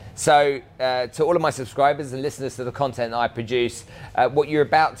So to all of my subscribers and listeners to the content that I produce, what you're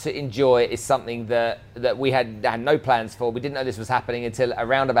about to enjoy is something that we had no plans for. We didn't know this was happening until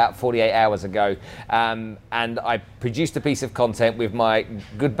around about 48 hours ago. And I produced a piece of content with my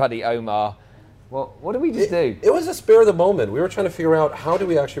good buddy Omar. Well, what did we just do? It was a spare of the moment. We were trying to figure out how do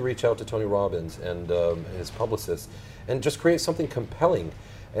we actually reach out to Tony Robbins and his publicist and just create something compelling.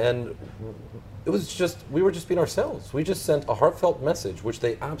 And it was just, we were just being ourselves. We just sent a heartfelt message, which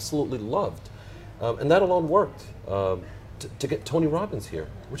they absolutely loved. And that alone worked to get Tony Robbins here,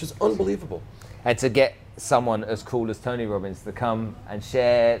 which is unbelievable. And to get someone as cool as Tony Robbins to come and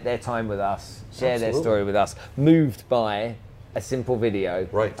share their time with us, share their story with us, moved by a simple video.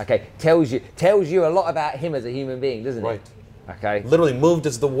 Right. Okay, tells you a lot about him as a human being, doesn't it? Right. Okay. Literally, moved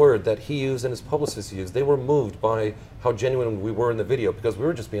is the word that he used and his publicist used. They were moved by how genuine we were in the video because we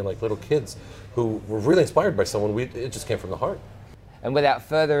were just being like little kids who were really inspired by someone. It just came from the heart. And without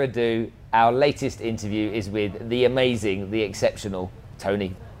further ado, our latest interview is with the amazing, the exceptional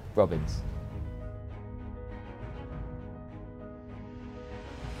Tony Robbins.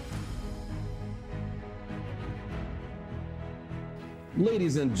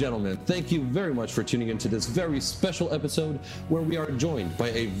 Ladies and gentlemen, thank you very much for tuning into this very special episode where we are joined by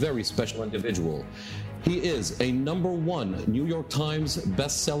a very special individual. He is a #1 New York Times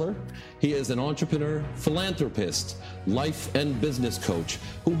bestseller. He is an entrepreneur, philanthropist, life and business coach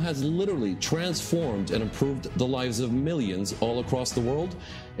who has literally transformed and improved the lives of millions all across the world,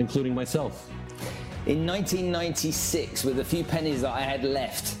 including myself. In 1996, with a few pennies that I had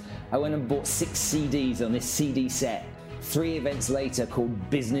left, I went and bought 6 CDs on this CD set. 3 events later called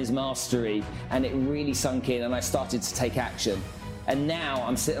Business Mastery, and it really sunk in and I started to take action. And now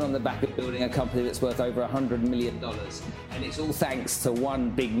I'm sitting on the back of building a company that's worth over $100 million. And it's all thanks to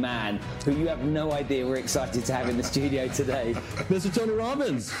one big man who you have no idea we're excited to have in the studio today. Mr. Tony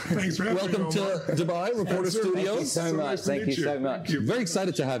Robbins. Thanks for having me. Welcome to Dubai, Reporter Studios. Thank you so much. Thank you so much. Very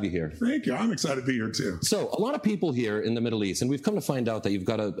excited to have you here. Thank you. I'm excited to be here too. So a lot of people here in the Middle East, and we've come to find out that you've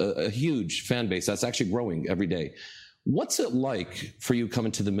got a huge fan base that's actually growing every day. What's it like for you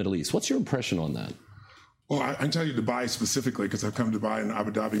coming to the Middle East? What's your impression on that? Well, I can tell you Dubai specifically because I've come to Dubai and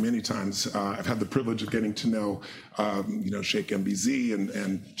Abu Dhabi many times. I've had the privilege of getting to know, Sheikh MBZ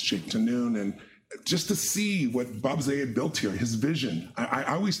and Sheikh Tanoon, and just to see what Bob Zayed built here, his vision. I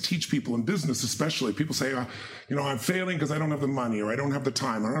always teach people in business, especially people say, I'm failing because I don't have the money, or I don't have the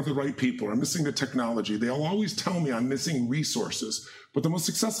time, I don't have the right people, or I'm missing the technology. They'll always tell me I'm missing resources. But the most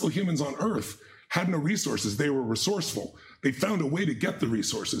successful humans on earth had no resources. They were resourceful. They found a way to get the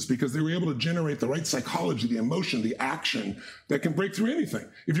resources because they were able to generate the right psychology, the emotion, the action that can break through anything.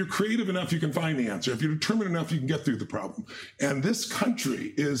 If you're creative enough, you can find the answer. If you're determined enough, you can get through the problem. And this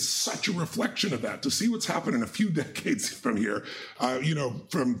country is such a reflection of that. To see what's happened in a few decades from here,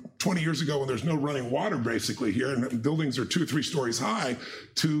 from 20 years ago when there's no running water basically here and buildings are 2 or 3 stories high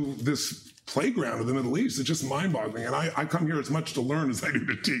to this playground of the Middle East. It's just mind-boggling. And I come here as much to learn as I do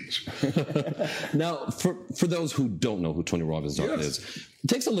to teach. Now, for those who don't know who Tony Robbins is, it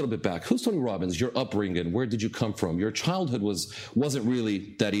takes a little bit back. Who's Tony Robbins? Your upbringing, where did you come from? Your childhood wasn't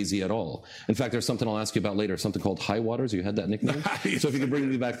really that easy at all. In fact, there's something I'll ask you about later, something called High Waters. You had that nickname? So if you could bring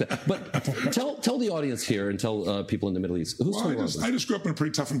me back there. But tell the audience here and tell people in the Middle East, who's Tony Robbins? I just grew up in a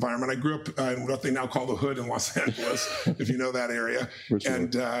pretty tough environment. I grew up in what they now call the hood in Los Angeles, if you know that area. Sure.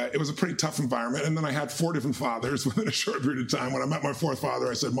 And it was a pretty tough environment. And then I had 4 different fathers within a short period of time. When I met my 4th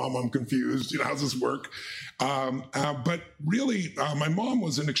father, I said, Mom, I'm confused. How's this work? But really, my mom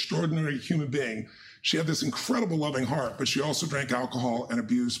was an extraordinary human being. She had this incredible loving heart, but she also drank alcohol and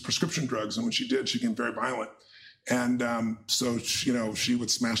abused prescription drugs. And when she did, she became very violent. And so, she would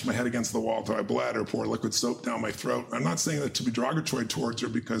smash my head against the wall until I bled or pour liquid soap down my throat. I'm not saying that to be derogatory towards her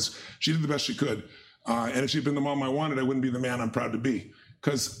because she did the best she could. And if she'd been the mom I wanted, I wouldn't be the man I'm proud to be.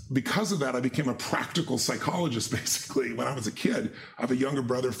 Because of that, I became a practical psychologist, basically, when I was a kid. I have a younger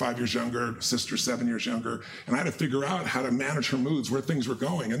brother, 5 years younger, sister, 7 years younger, and I had to figure out how to manage her moods, where things were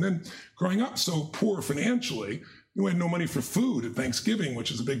going. And then growing up so poor financially, we had no money for food at Thanksgiving,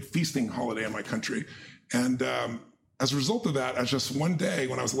 which is a big feasting holiday in my country. And as a result of that, just one day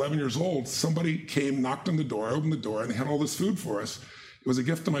when I was 11 years old, somebody came, knocked on the door, I opened the door, and they had all this food for us. It was a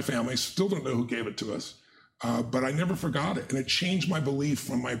gift to my family. Still don't know who gave it to us. But I never forgot it. And it changed my belief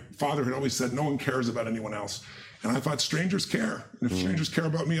from my father had always said, no one cares about anyone else. And I thought strangers care. And if strangers care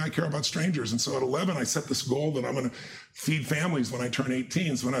about me, I care about strangers. And so at 11, I set this goal that I'm going to feed families when I turn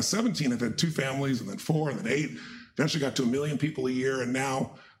 18. So when I was 17, I've had 2 families and then 4 and then 8. Eventually got to 1 million people a year. And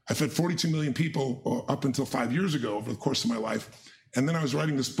now I fed 42 million people up until 5 years ago over the course of my life. And then I was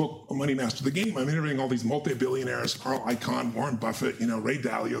writing this book, Money Master the Game. I'm interviewing all these multi-billionaires, Carl Icahn, Warren Buffett, Ray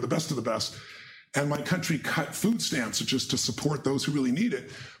Dalio, the best of the best. And my country cut food stamps, which is to support those who really need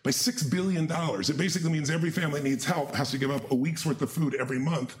it, by $6 billion. It basically means every family that needs help has to give up a week's worth of food every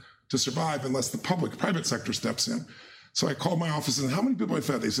month to survive unless the private sector steps in. So I called my office and how many people I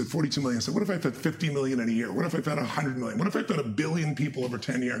fed? They said 42 million. I said, what if I fed 50 million in a year? What if I fed 100 million? What if I fed 1 billion people over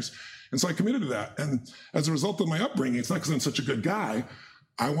 10 years? And so I committed to that. And as a result of my upbringing, it's not because I'm such a good guy,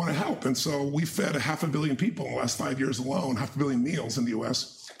 I want to help. And so we fed 500 million people in the last 5 years alone, 500 million meals in the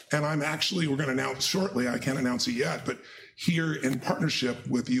US. And we're going to announce shortly, I can't announce it yet, but here in partnership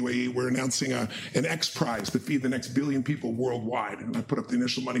with UAE, we're announcing an X Prize to feed the next billion people worldwide. And I put up the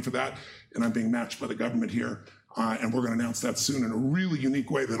initial money for that, and I'm being matched by the government here. And we're going to announce that soon in a really unique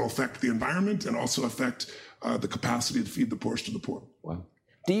way that'll affect the environment and also affect the capacity to feed the poorest of the poor. Wow.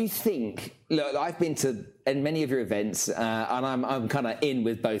 Do you think, look, I've been to many of your events and I'm kind of in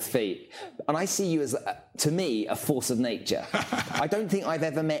with both feet. And I see you as, to me, a force of nature. I don't think I've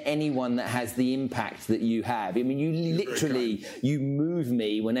ever met anyone that has the impact that you have. I mean, you move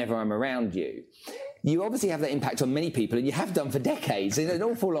me whenever I'm around you. You obviously have that impact on many people, and you have done for decades, in an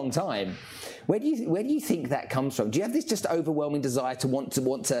awful long time. Where do you think that comes from? Do you have this just overwhelming desire to want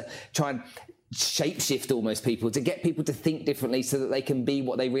to try and shapeshift almost people, to get people to think differently so that they can be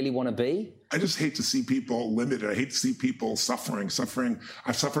what they really want to be? I just hate to see people limited. I hate to see people suffering.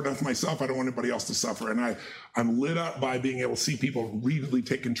 I've suffered enough myself. I don't want anybody else to suffer. And I'm lit up by being able to see people really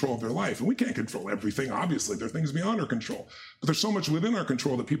take control of their life. And we can't control everything, obviously. There are things beyond our control. But there's so much within our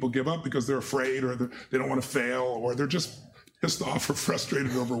control that people give up because they're afraid or they don't want to fail or they're just pissed off or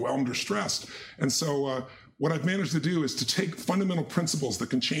frustrated, overwhelmed, or stressed. And so what I've managed to do is to take fundamental principles that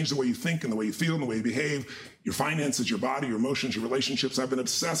can change the way you think and the way you feel and the way you behave, your finances, your body, your emotions, your relationships. I've been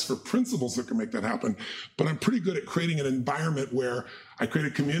obsessed for principles that can make that happen. But I'm pretty good at creating an environment where I create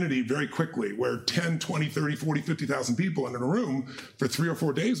a community very quickly where 10, 20, 30, 40, 50,000 people in a room for 3 or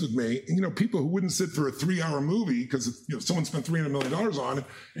 4 days with me. And, people who wouldn't sit for a 3-hour movie because someone spent $300 million on it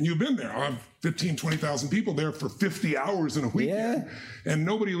and you've been there. I'll have 15, 20,000 people there for 50 hours in a weekend. Yeah. And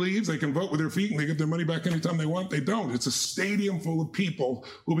nobody leaves. They can vote with their feet and they get their money back anytime they want. They don't. It's a stadium full of people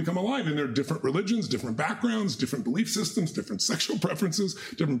who become aligned. And they're different religions, different backgrounds, different belief systems, different sexual preferences,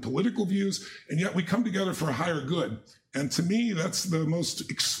 different political views. And yet we come together for a higher good. And to me, that's the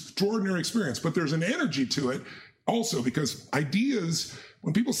most extraordinary experience. But there's an energy to it also because ideas,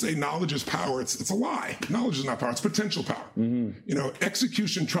 when people say knowledge is power, it's a lie. Knowledge is not power. It's potential power. Mm-hmm.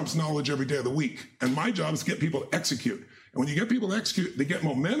 Execution trumps knowledge every day of the week. And my job is to get people to execute. And when you get people to execute, they get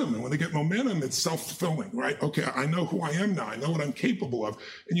momentum. And when they get momentum, it's self-fulfilling, right? Okay, I know who I am now. I know what I'm capable of.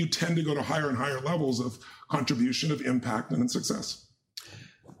 And you tend to go to higher and higher levels of contribution, of impact, and success.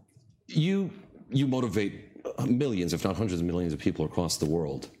 You motivate millions, if not hundreds of millions of people across the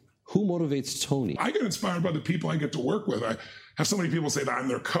world. Who motivates Tony? I get inspired by the people I get to work with. I have so many people say that I'm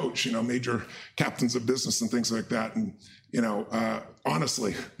their coach, major captains of business and things like that. And,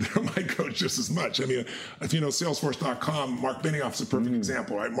 honestly, they're my coach just as much. I mean, if you know Salesforce.com, Mark Benioff's a perfect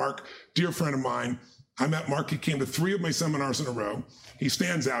example, right? Mark, dear friend of mine. I met Mark. He came to 3 of my seminars in a row. He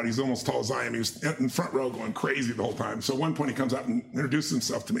stands out. He's almost tall as I am. He was in the front row going crazy the whole time. So at one point he comes out and introduces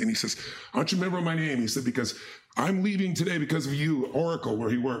himself to me and he says, "I want you to remember my name." He said, "Because I'm leaving today because of you, Oracle," where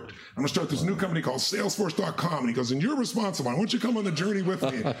he worked. "I'm going to start this new company called Salesforce.com." And he goes, "And you're responsible. I want you to come on the journey with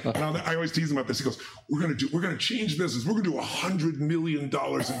me." And I always tease him about this. He goes, we're going to change business. We're going to do $100 million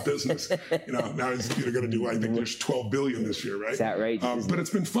in business. Now he's going to do, I think there's $12 billion this year, right? It's outrageous. But it's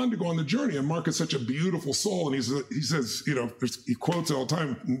been fun to go on the journey. And Mark is such a beautiful soul. And he says, he quotes all the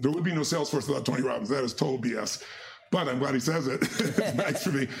time, "There would be no Salesforce without Tony Robbins." That is total BS. But I'm glad he says it. It's nice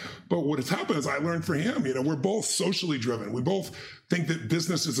for me. But what has happened is I learned from him, we're both socially driven. We both think that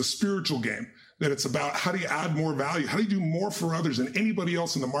business is a spiritual game, that it's about how do you add more value? How do you do more for others than anybody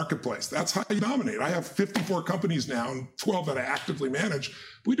else in the marketplace? That's how you dominate. I have 54 companies now and 12 that I actively manage.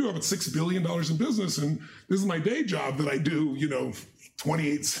 We do have $6 billion in business. And this is my day job that I do,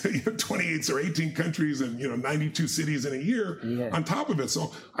 28 or 18 countries and 92 cities in a year on top of it.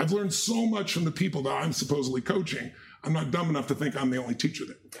 So I've learned so much from the people that I'm supposedly coaching. I'm not dumb enough to think I'm the only teacher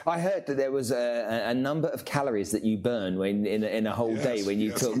there. I heard that there was a number of calories that you burn when in a whole day when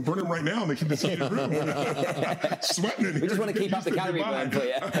you took. I'm burning right now in the heated room. Sweating in here. We just want to keep up the calorie burn for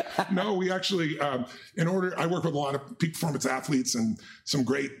you. No, we actually, I work with a lot of peak performance athletes and some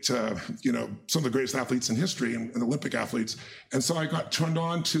great, some of the greatest athletes in history and Olympic athletes. And so I got turned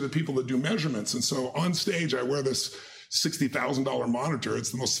on to the people that do measurements. And so on stage, I wear this $60,000 monitor.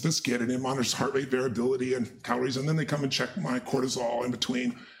 It's the most sophisticated. It monitors heart rate variability and calories. And then they come and check my cortisol in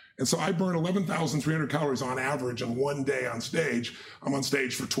between. And so I burn 11,300 calories on average in one day on stage. I'm on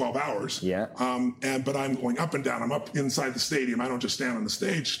stage for 12 hours. Yeah. But I'm going up and down. I'm up inside the stadium. I don't just stand on the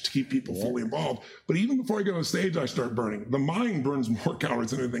stage to keep people fully involved. But even before I get on the stage, I start burning. The mind burns more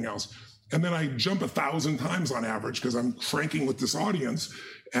calories than anything else. And then I jump 1,000 times on average because I'm cranking with this audience.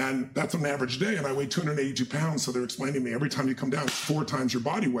 And that's an average day. And I weigh 282 pounds. So they're explaining to me every time you come down, it's 4 times your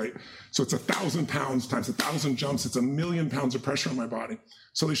body weight. So it's 1,000 pounds times 1,000 jumps. It's 1,000,000 pounds of pressure on my body.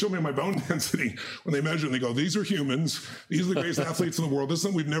 So they show me my bone density when they measure and they go, these are humans. These are the greatest athletes in the world. This is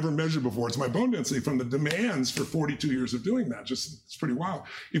something we've never measured before. It's my bone density from the demands for 42 years of doing that. It's pretty wild.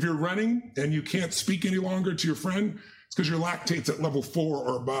 If you're running and you can't speak any longer to your friend, it's because your lactate's at level 4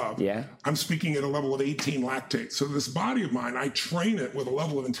 or above. Yeah. I'm speaking at a level of 18 lactate. So this body of mine, I train it with a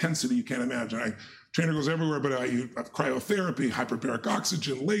level of intensity you can't imagine. Trainer goes everywhere, but I use cryotherapy, hyperbaric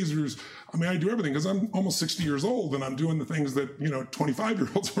oxygen, lasers. I mean, I do everything because I'm almost 60 years old and I'm doing the things that,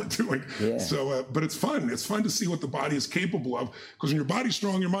 25-year-olds weren't doing. Yeah. So, but it's fun. It's fun to see what the body is capable of because when your body's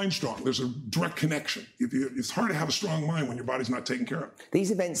strong, your mind's strong. There's a direct connection. It's hard to have a strong mind when your body's not taken care of.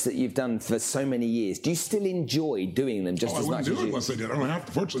 These events that you've done for so many years, do you still enjoy doing them just as much as you? I wouldn't do it unless I did. I don't have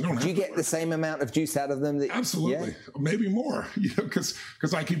to. Fortunately, I don't have to. Do you get the same amount of juice out of them? Absolutely. Yeah? Maybe more,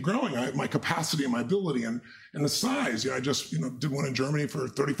 because I keep growing. My capacity and my ability and the size. I just, did one in Germany for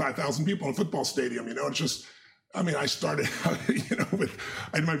 35,000 people in a football stadium. It's just, I started out,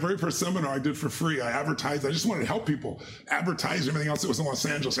 in my very first seminar I did for free. I advertised. I just wanted to help people advertise everything else that was in Los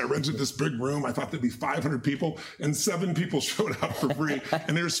Angeles. I rented this big room. I thought there'd be 500 people and 7 people showed up for free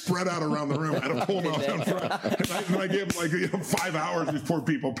and they were spread out around the room. I had a pole mount down front. And I gave them 5 hours with 4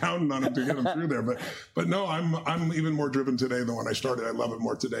 people pounding on them to get them through there. But no, I'm even more driven today than when I started. I love it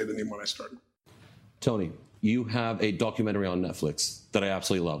more today than even when I started. Tony, you have a documentary on Netflix that I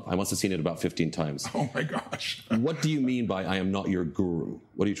absolutely love. I must have seen it about 15 times. Oh my gosh. What do you mean by I am not your guru?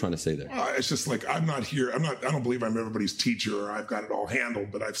 What are you trying to say there? It's just like, I'm not here. I don't believe I'm everybody's teacher or I've got it all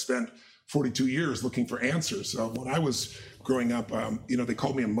handled, but I've spent 42 years looking for answers. So when I was growing up, they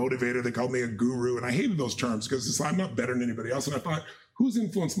called me a motivator. They called me a guru. And I hated those terms because I'm not better than anybody else. And I thought, who's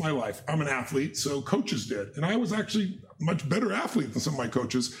influenced my life? I'm an athlete, so coaches did. And I was actually a much better athlete than some of my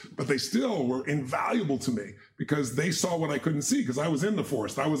coaches, but they still were invaluable to me because they saw what I couldn't see because I was in the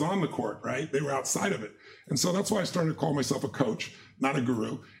forest. I was on the court, right? They were outside of it. And so that's why I started to call myself a coach, not a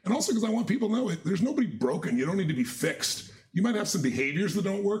guru. And also because I want people to know there's nobody broken. You don't need to be fixed. You might have some behaviors that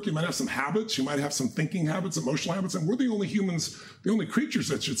don't work. You might have some habits. You might have some thinking habits, emotional habits. And we're the only humans, the only creatures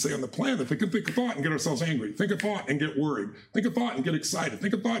that should say on the planet that can think a thought and get ourselves angry. Think a thought and get worried. Think a thought and get excited.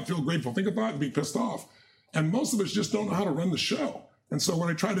 Think a thought and feel grateful. Think a thought and be pissed off. And most of us just don't know how to run the show. And so when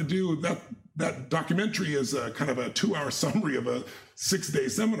I try to do that documentary is a kind of a 2-hour summary of a 6-day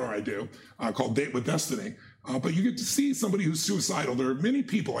seminar I do called Date with Destiny. But you get to see somebody who's suicidal. There are many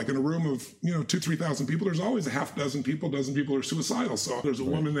people, like in a room of 2,000-3,000 people. There's always a dozen people are suicidal. So there's a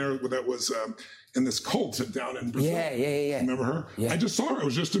woman there that was in this cult down in Brazil. Yeah. Remember her? Yeah. I just saw her. I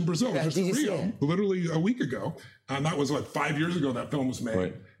was just in Brazil, just in Rio, literally a week ago. And that was 5 years ago that film was made.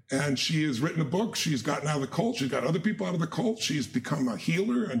 Right. And she has written a book. She's gotten out of the cult. She's got other people out of the cult. She's become a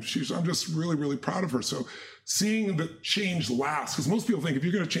healer. And I'm just really, really proud of her. So seeing the change last, because most people think if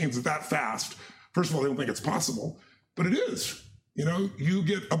you're going to change that fast, first of all, they don't think it's possible, but it is. You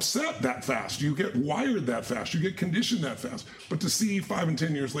get upset that fast. You get wired that fast. You get conditioned that fast. But to see 5 and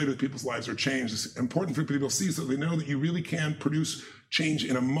 10 years later, people's lives are changed. It's important for people to see so they know that you really can produce change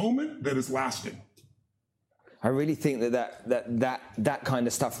in a moment that is lasting. I really think that kind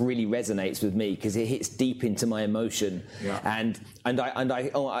of stuff really resonates with me because it hits deep into my emotion, and I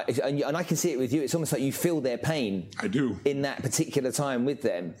can see it with you. It's almost like you feel their pain. I do in that particular time with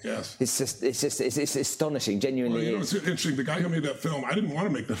them. Yes, it's astonishing. Genuinely, it's interesting. The guy who made that film, I didn't want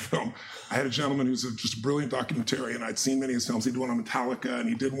to make that film. I had a gentleman who's just a brilliant documentarian. I'd seen many of his films. He did one on Metallica, and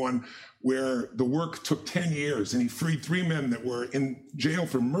he did one where the work took 10 years, and he freed 3 men that were in jail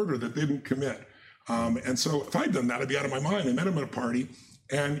for murder that they didn't commit. And so if I'd done that, I'd be out of my mind. I met him at a party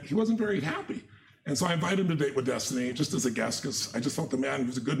and he wasn't very happy. And so I invited him to Date with Destiny just as a guest because I just felt the man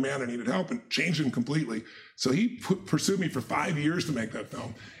was a good man and needed help and changed him completely. So he pursued me for 5 years to make that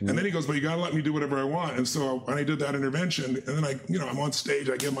film. Mm-hmm. And then he goes, but you got to let me do whatever I want. And so when I did that intervention and then I'm on stage,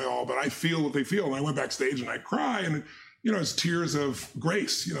 I give my all, but I feel what they feel. And I went backstage and I cry and, it's tears of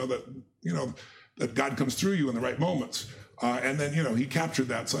grace, that God comes through you in the right moments. And then, he captured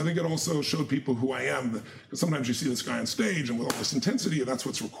that. So I think it also showed people who I am. Because sometimes you see this guy on stage and with all this intensity, and that's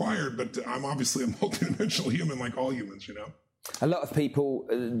what's required. But I'm obviously a multidimensional human like all humans, A lot of people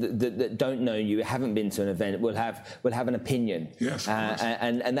that don't know you, haven't been to an event, will have an opinion. Yes,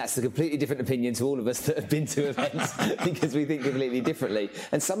 and that's a completely different opinion to all of us that have been to events because we think completely differently.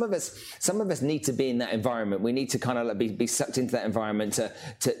 And some of us need to be in that environment. We need to kind of like be sucked into that environment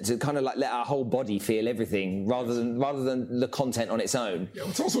to kind of like let our whole body feel everything rather than the content on its own. Yeah,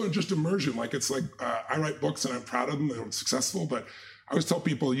 it's also just immersion. Like I write books and I'm proud of them. They're successful, but I always tell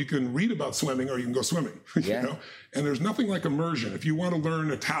people you can read about swimming or you can go swimming, Yeah. you know, and there's nothing like immersion. If you want to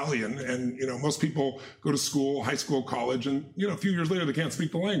learn Italian and, you know, most people go to school, high school, college, and, you know, a few years later, they can't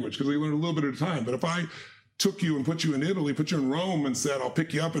speak the language because they learn a little bit at a time. But if I took you and put you in Italy, put you in Rome and said, I'll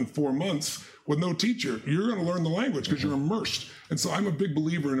pick you up in 4 months with no teacher, you're going to learn the language because you're immersed. And so I'm a big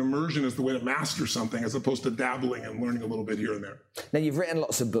believer in immersion as the way to master something as opposed to dabbling and learning a little bit here and there. Now, you've written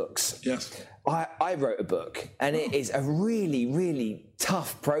lots of books. Yes. I wrote a book, and it is a really, really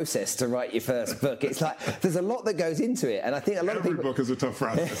tough process to write your first book. It's like there's a lot that goes into it, and I think a lot of people. Every book is a tough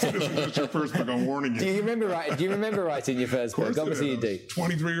process. It isn't just your first book. I'm warning you. Do you remember writing your first book? Obviously, you do.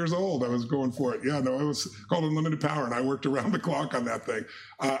 23 years old, I was going for it. Yeah, no, it was called Unlimited Power, and I worked around the clock on that thing.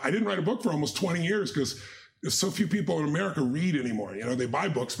 I didn't write a book for almost 20 years because there's so few people in America read anymore. You know, they buy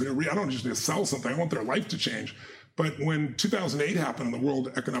books, but they don't read. I don't just need to sell something. I want their life to change. But when 2008 happened in the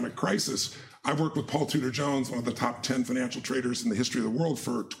world economic crisis, I worked with Paul Tudor Jones, one of the top 10 financial traders in the history of the world,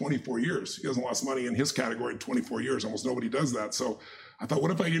 for 24 years. He hasn't lost money in his category in 24 years. Almost nobody does that. So I thought,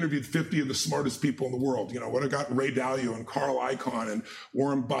 what if I interviewed 50 of the smartest people in the world? You know, what if I got Ray Dalio and Carl Icahn and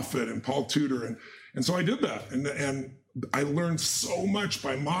Warren Buffett and Paul Tudor? And so I did that. And I learned so much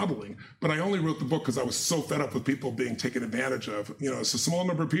by modeling, but I only wrote the book because I was so fed up with people being taken advantage of. You know, it's a small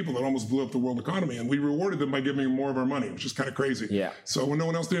number of people that almost blew up the world economy, and we rewarded them by giving them more of our money, which is kind of crazy. Yeah. So when no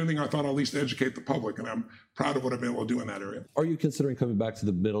one else did anything, I thought I'll at least educate the public, and I'm proud of what I've been able to do in that area. Are you considering coming back to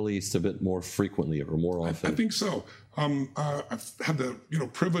the Middle East a bit more frequently or more often? I think so. I've had the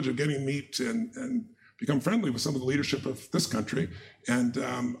privilege of getting to meet and become friendly with some of the leadership of this country. And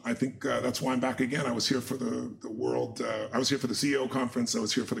I think that's why I'm back again. I was here for the world. I was here for the CEO conference. I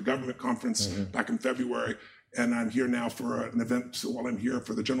was here for the government conference back in February. And I'm here now for an event while I'm here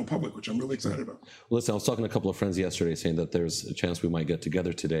for the general public, which I'm really excited about. Well, listen, I was talking to a couple of friends yesterday saying that there's a chance we might get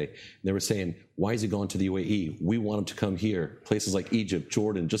together today. And they were saying, why is he going to the UAE? We want him to come here. Places like Egypt,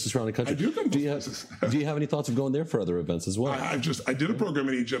 Jordan, just the surrounding country. I do come to places. Do you have any thoughts of going there for other events as well? I did a program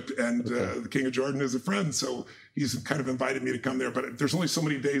in Egypt, and the King of Jordan is a friend, so he's kind of invited me to come there. But there's only so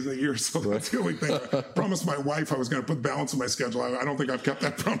many days in the year, so that's the only thing. I promised my wife I was going to put balance in my schedule. I don't think I've kept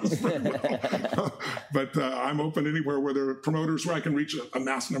that promise very well. But I'm open anywhere where there are promoters where I can reach a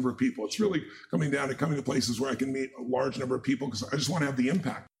mass number of people. It's really coming down to coming to places where I can meet a large number of people because I just want to have the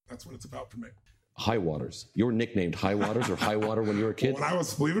impact. That's what it's about for me. High Waters. You were nicknamed High Waters or High Water when you were a kid? When I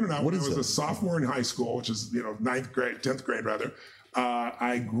was, believe it or not, when I was a sophomore in high school, which is 10th grade rather,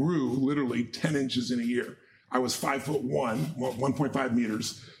 I grew literally 10 inches in a year. I was 5'1", 1.5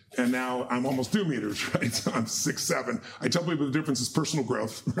 meters. And now I'm almost 2 meters, right? So I'm 6'7". I tell people the difference is personal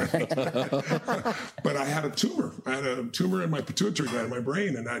growth, right? But I had a tumor. I had a tumor in my pituitary gland in my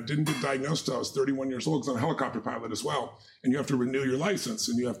brain, and I didn't get diagnosed until I was 31 years old because I'm a helicopter pilot as well. And you have to renew your license,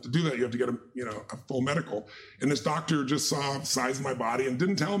 and you have to do that. You have to get a full medical. And this doctor just saw the size of my body and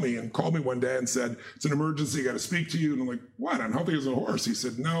didn't tell me and called me one day and said, it's an emergency, I got to speak to you. And I'm like, what? I'm healthy as a horse. He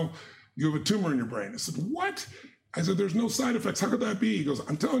said, no, you have a tumor in your brain. I said, what? I said, there's no side effects. How could that be? He goes,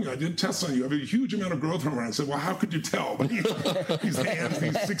 I'm telling you, I did tests on you. I have a huge amount of growth hormone. I said, well, how could you tell? But his hands,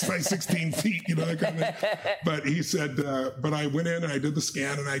 he's 16 feet, that kind of thing. But he said, but I went in and I did the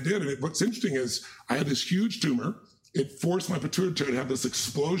scan and I did. And what's interesting is I had this huge tumor. It forced my pituitary to have this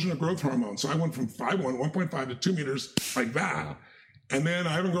explosion of growth hormone. So I went from 5'1", 1.5 to 2 meters like that. And then I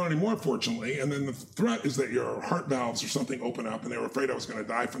haven't grown anymore, fortunately. And then the threat is that your heart valves or something open up, and they were afraid I was going to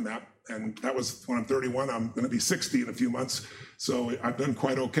die from that. And that was when I'm 31. I'm going to be 60 in a few months. So I've done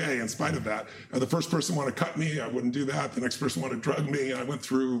quite okay in spite of that. The first person wanted to cut me. I wouldn't do that. The next person wanted to drug me. I went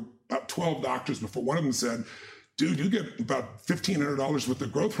through about 12 doctors before one of them said, dude, you get about $1,500 worth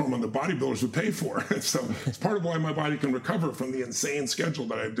of growth hormone the bodybuilders would pay for. So it's part of why my body can recover from the insane schedule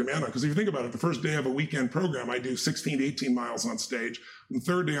that I demand on. Because if you think about it, the first day of a weekend program, I do 16 to 18 miles on stage. And the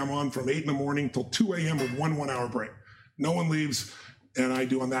third day I'm on from 8 in the morning till 2 a.m. with one 1-hour break. No one leaves. And I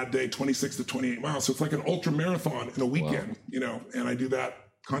do on that day 26 to 28 miles. So it's like an ultra marathon in a weekend, and I do that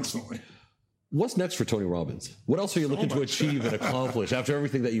constantly. What's next for Tony Robbins? What else are you looking to achieve and accomplish after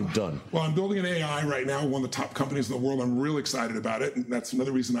everything that you've done? Well, I'm building an AI right now, one of the top companies in the world. I'm really excited about it. And that's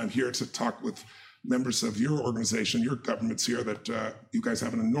another reason I'm here to talk with members of your organization, your governments here, that you guys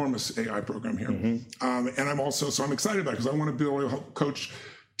have an enormous AI program here. And I'm excited about it because I want to be able to help coach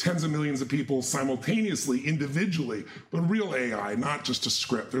tens of millions of people simultaneously, individually, but real AI, not just a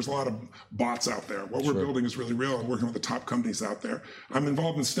script. There's a lot of bots out there. What we're building is really real. I'm working with the top companies out there. I'm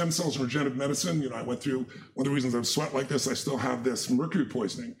involved in stem cells and regenerative medicine. You know, I went through, one of the reasons I've sweat like this, I still have this mercury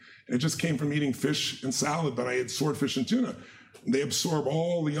poisoning. And it just came from eating fish and salad, but I ate swordfish and tuna. They absorb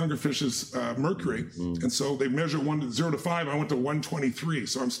all the younger fish's mercury. And so they measure 0 to 5. I went to 123.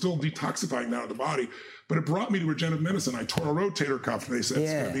 So I'm still detoxifying now the body. But it brought me to regenerative medicine. I tore a rotator cuff. And they said,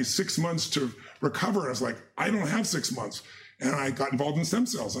 it's going to be 6 months to recover. And I was like, I don't have 6 months. And I got involved in stem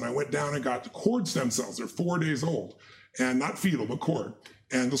cells. And I went down and got cord stem cells. They're 4 days old. And not fetal, but cord.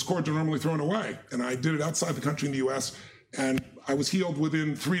 And those cords are normally thrown away. And I did it outside the country in the U.S., and I was healed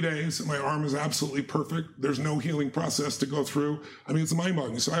within 3 days. My arm is absolutely perfect. There's no healing process to go through. I mean, it's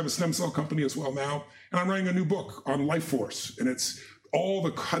mind-boggling. So I have a stem cell company as well now. And I'm writing a new book on life force. And it's all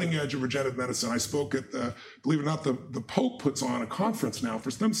the cutting edge of regenerative medicine. I spoke at the, believe it or not, the Pope puts on a conference now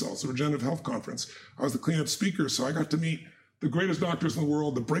for stem cells, the Regenerative Health Conference. I was the cleanup speaker, so I got to meet the greatest doctors in the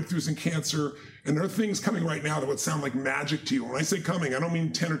world, the breakthroughs in cancer. And there are things coming right now that would sound like magic to you. When I say coming, I don't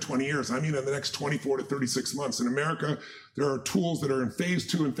mean 10 or 20 years. I mean in the next 24 to 36 months. In America, there are tools that are in phase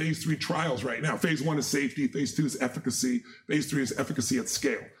 2 and phase 3 trials right now. Phase 1 is safety. Phase 2 is efficacy. Phase 3 is efficacy at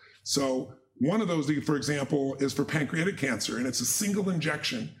scale. So one of those, for example, is for pancreatic cancer. And it's a single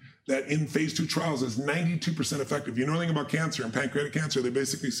injection that in phase 2 trials is 92% effective. You know anything about cancer and pancreatic cancer, they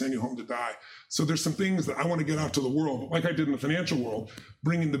basically send you home to die. So there's some things that I want to get out to the world, like I did in the financial world,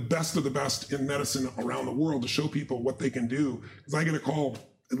 bringing the best of the best in medicine around the world to show people what they can do. Because I get a call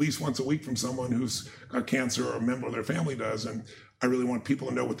at least once a week from someone who's got cancer or a member of their family does. And I really want people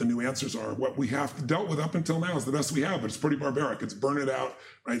to know what the new answers are. What we have dealt with up until now is the best we have, but it's pretty barbaric. It's burn it out,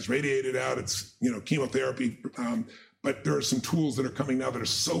 right? It's radiated out. It's, chemotherapy. But there are some tools that are coming now that are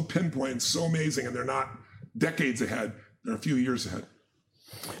so pinpoint, so amazing, and they're not decades ahead. They're a few years ahead.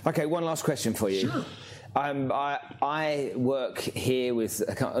 Okay, one last question for you. Sure. I work here with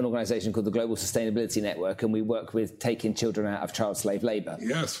an organization called the Global Sustainability Network, and we work with taking children out of child slave labor.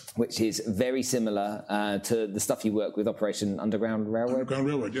 Yes. Which is very similar to the stuff you work with, Operation Underground Railroad. Underground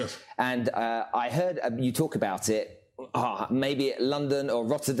Railroad, yes. And I heard you talk about it. Maybe at London or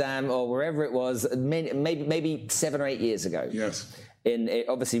Rotterdam or wherever it was, maybe 7 or 8 years ago. Yes. And it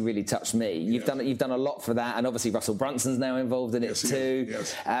obviously really touched me. You've done a lot for that, and obviously Russell Brunson's now involved in it too.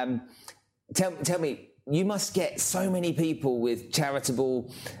 Yes. Tell me, you must get so many people with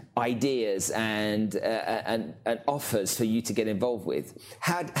charitable ideas and offers for you to get involved with.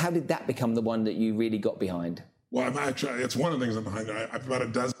 How did that become the one that you really got behind? Well, it's one of the things I'm behind. I have about a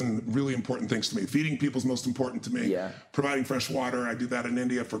dozen really important things to me. Feeding people is most important to me. Yeah. Providing fresh water. I do that in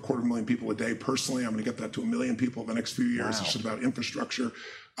India for 250,000 people a day personally. I'm going to get that to 1 million people in the next few years. Wow. It's just about infrastructure.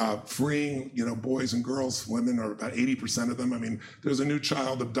 Freeing, boys and girls, women are about 80% of them. I mean, there's a new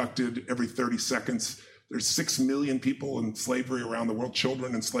child abducted every 30 seconds. There's 6 million people in slavery around the world,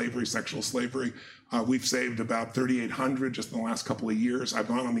 children in slavery, sexual slavery. We've saved about 3,800 just in the last couple of years. I've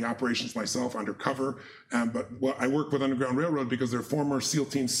gone on the operations myself undercover, but I work with Underground Railroad because they're former SEAL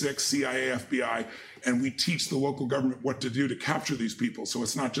Team 6, CIA, FBI, and we teach the local government what to do to capture these people. So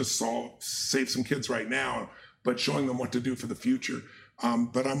it's not just save some kids right now, but showing them what to do for the future.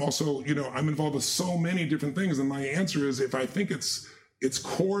 But I'm also, I'm involved with so many different things, and my answer is if I think it's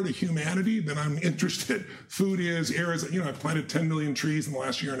core to humanity, then I'm interested. Food is, air is, I've planted 10 million trees in the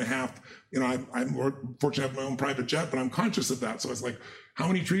last year and a half. I'm fortunate to have my own private jet, but I'm conscious of that. So I was like, how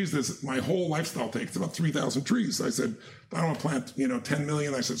many trees does my whole lifestyle take? It's about 3,000 trees. So I said, I don't want to plant, 10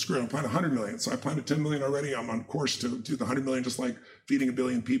 million. I said, screw it, I'll plant 100 million. So I planted 10 million already. I'm on course to do the 100 million, just like feeding 1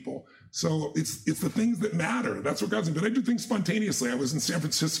 billion people. So it's the things that matter. That's what God's doing. But I do things spontaneously. I was in San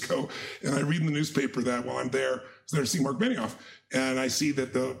Francisco and I read in the newspaper that while I'm there, I was there to see Mark Benioff. And I see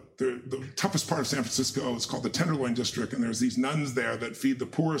that the toughest part of San Francisco is called the Tenderloin District. And there's these nuns there that feed the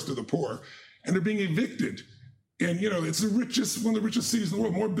poorest of the poor. And they're being evicted. And, it's one of the richest cities in the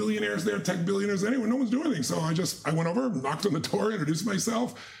world. More billionaires there, tech billionaires than anyone. No one's doing anything. So I went over, knocked on the door, introduced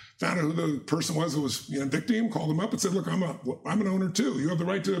myself, found out who the person was who was evicting him, called him up and said, look, I'm an owner too. You have the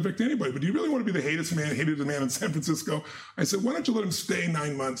right to evict anybody. But do you really want to be the hated man in San Francisco? I said, why don't you let him stay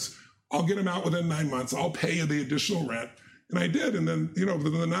 9 months? I'll get him out within 9 months. I'll pay you the additional rent. And I did. And then,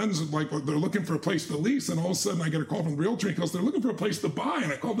 the nuns, they're looking for a place to lease. And all of a sudden I get a call from the realtor. He goes, they're looking for a place to buy.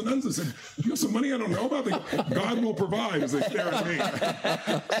 And I called the nuns and said, you have some money I don't know about? They go, God will provide, as they stare at me.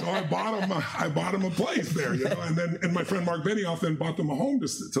 So I bought him a place there, and my friend Mark Benioff then bought them a home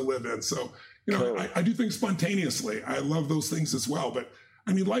to live in. So, cool. I do things spontaneously. I love those things as well. But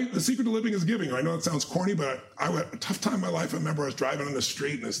I mean, the secret to living is giving. I know it sounds corny, but I had a tough time in my life. I remember I was driving on the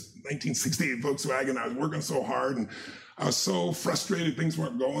street in this 1968 Volkswagen. I was working so hard, and I was so frustrated. Things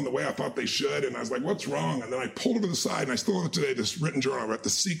weren't going the way I thought they should. And I was like, what's wrong? And then I pulled over to the side, and I still have it today, this written journal. I wrote, the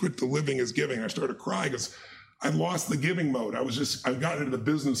secret to living is giving. I started to cry because I lost the giving mode. I've gotten into the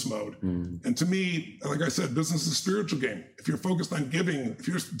business mode. And to me, like I said, business is a spiritual game. If you're focused on giving, if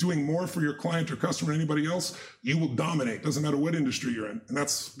you're doing more for your client or customer than anybody else, you will dominate. Doesn't matter what industry you're in. And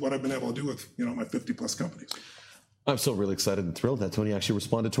that's what I've been able to do with, my 50 plus companies. I'm so really excited and thrilled that Tony actually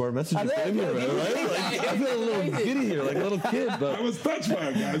responded to our message. I feel a little giddy here, like a little kid. But I was touched by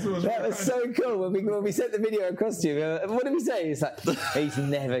it, guys. That was so cool. When we sent the video across to you, what did we say? It's like, he's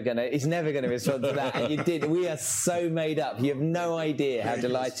never gonna respond to that. And you did. We are so made up. You have no idea how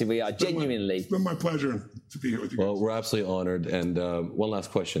delighted we are. Genuinely. It's been my pleasure to be here with you guys. Well, we're absolutely honored. And one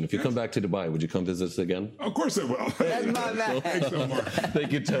last question: if you come back to Dubai, would you come visit us again? Of course I will. That's my man. Thanks so much.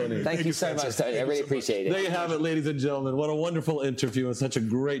 Thank you, Tony. Thank you so much, Tony. I really appreciate it. There you have it, ladies and gentlemen. What a wonderful interview and such a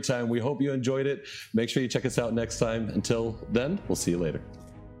great time. We hope you enjoyed it. Make sure you check us out next time. Until then, we'll see you later.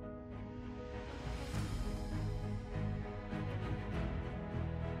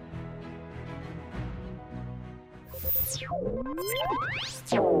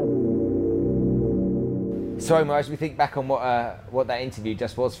 So, Omar, as we think back on what that interview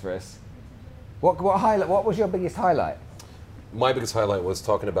just was for us, what was your biggest highlight? My biggest highlight was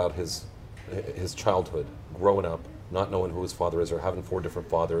talking about his childhood, growing up, not knowing who his father is or having 4 different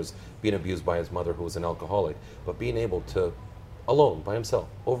fathers, being abused by his mother who was an alcoholic, but being able to, alone, by himself,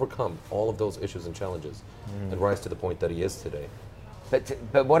 overcome all of those issues and challenges and rise to the point that he is today.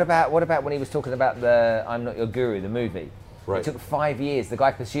 But what about when he was talking about the I'm Not Your Guru, the movie? Right. It took 5 years. The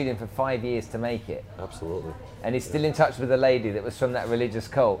guy pursued him for 5 years to make it. Absolutely. And he's still in touch with a lady that was from that religious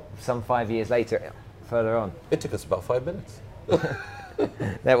cult some 5 years later, further on. It took us about 5 minutes.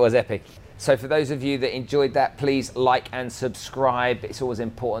 That was epic. So for those of you that enjoyed that, please like and subscribe. It's always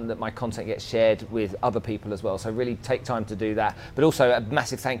important that my content gets shared with other people as well. So really take time to do that. But also a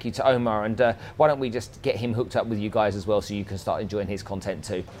massive thank you to Omar. And why don't we just get him hooked up with you guys as well so you can start enjoying his content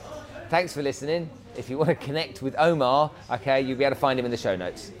too. Thanks for listening. If you want to connect with Omar, okay, you'll be able to find him in the show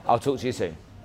notes. I'll talk to you soon.